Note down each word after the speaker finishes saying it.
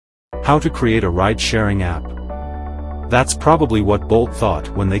How to create a ride-sharing app. That's probably what Bolt thought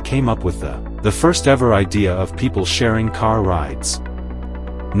when they came up with the first ever idea of people sharing car rides.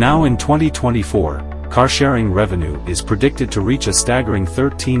 Now in 2024, car-sharing revenue is predicted to reach a staggering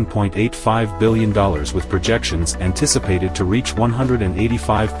 $13.85 billion with projections anticipated to reach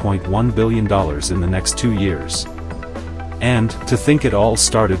 $185.1 billion in the next 2 years. And, to think it all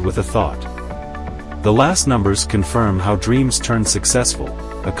started with a thought. The last numbers confirm how dreams turn successful,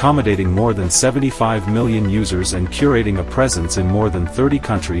 accommodating more than 75 million users and curating a presence in more than 30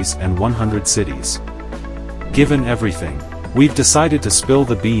 countries and 100 cities. Given everything, we've decided to spill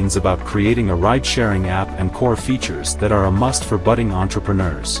the beans about creating a ride-sharing app and core features that are a must for budding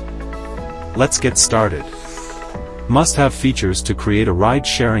entrepreneurs. Let's get started. Must-have features to create a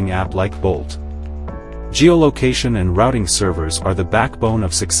ride-sharing app like Bolt. Geolocation and routing servers are the backbone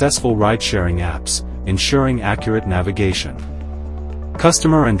of successful ride-sharing apps, ensuring accurate navigation.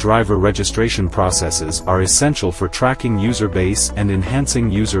 Customer and driver registration processes are essential for tracking user base and enhancing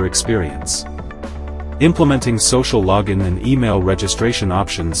user experience. Implementing social login and email registration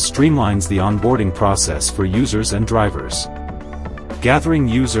options streamlines the onboarding process for users and drivers. Gathering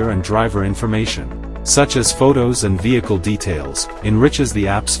user and driver information, such as photos and vehicle details, enriches the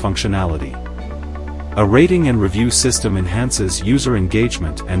app's functionality. A rating and review system enhances user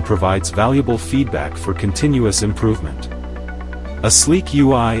engagement and provides valuable feedback for continuous improvement. A sleek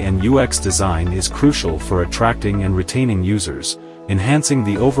UI and UX design is crucial for attracting and retaining users, enhancing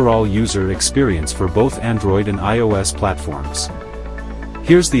the overall user experience for both Android and iOS platforms.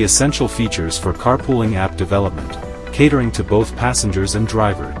 Here's the essential features for carpooling app development, catering to both passengers and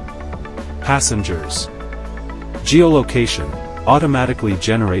driver. Passengers. Geolocation automatically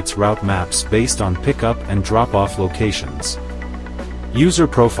generates route maps based on pickup and drop-off locations. User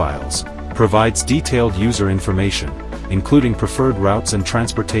profiles provides detailed user information, including preferred routes and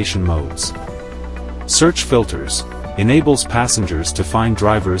transportation modes. Search filters enables passengers to find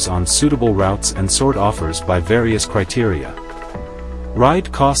drivers on suitable routes and sort offers by various criteria.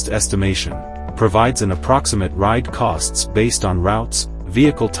 Ride cost estimation provides an approximate ride costs based on routes,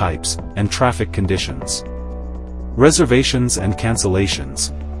 vehicle types, and traffic conditions. Reservations and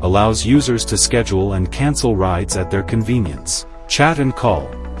cancellations allows users to schedule and cancel rides at their convenience. Chat and call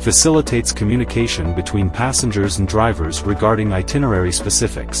facilitates communication between passengers and drivers regarding itinerary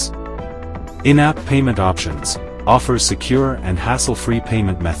specifics. In-app payment options offers secure and hassle-free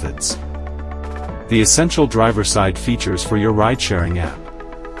payment methods. The essential driver-side features for your ride-sharing app.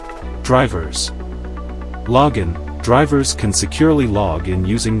 Drivers. Login. Drivers can securely log in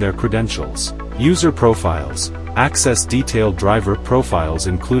using their credentials. User profiles access detailed driver profiles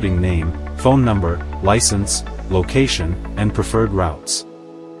including name, phone number, license, location, and preferred routes.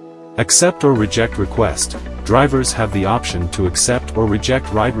 Accept or reject request. Drivers have the option to accept or reject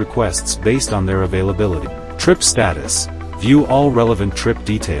ride requests based on their availability. Trip status. View all relevant trip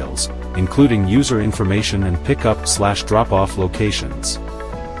details, including user information and pickup/drop-off locations.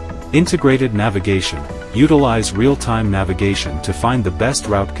 Integrated navigation. Utilize real-time navigation to find the best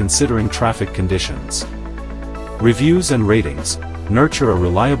route considering traffic conditions. Reviews and ratings nurture a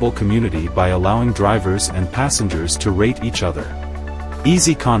reliable community by allowing drivers and passengers to rate each other.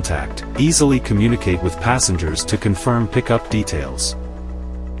 Easy contact. Easily communicate with passengers to confirm pickup details.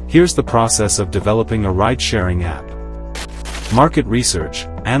 Here's the process of developing a ride-sharing app. Market research.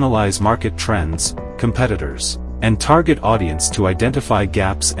 Analyze market trends, competitors, and target audience to identify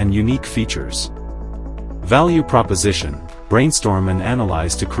gaps and unique features. Value proposition. Brainstorm and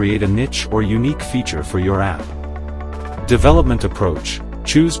analyze to create a niche or unique feature for your app. Development approach.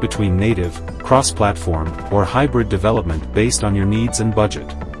 Choose between native, cross-platform, or hybrid development based on your needs and budget.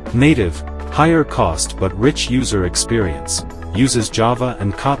 Native, higher cost but rich user experience, uses Java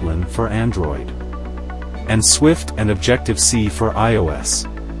and Kotlin for Android. And Swift and Objective-C for iOS.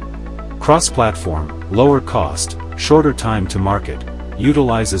 Cross-platform, lower cost, shorter time to market,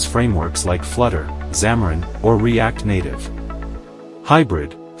 utilizes frameworks like Flutter, Xamarin, or React Native.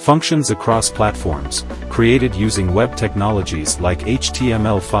 Hybrid, functions across platforms, created using web technologies like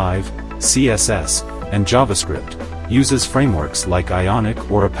HTML5, CSS, and JavaScript, uses frameworks like Ionic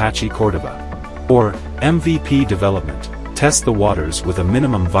or Apache Cordova. Or, MVP development, test the waters with a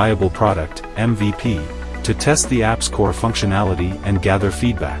minimum viable product, MVP, to test the app's core functionality and gather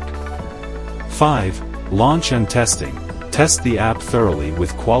feedback. 5. Launch and testing. Test the app thoroughly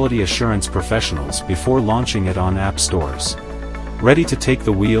with quality assurance professionals before launching it on app stores. Ready to take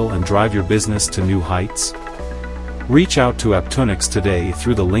the wheel and drive your business to new heights? Reach out to Apptunix today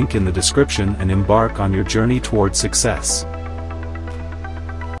through the link in the description and embark on your journey toward success.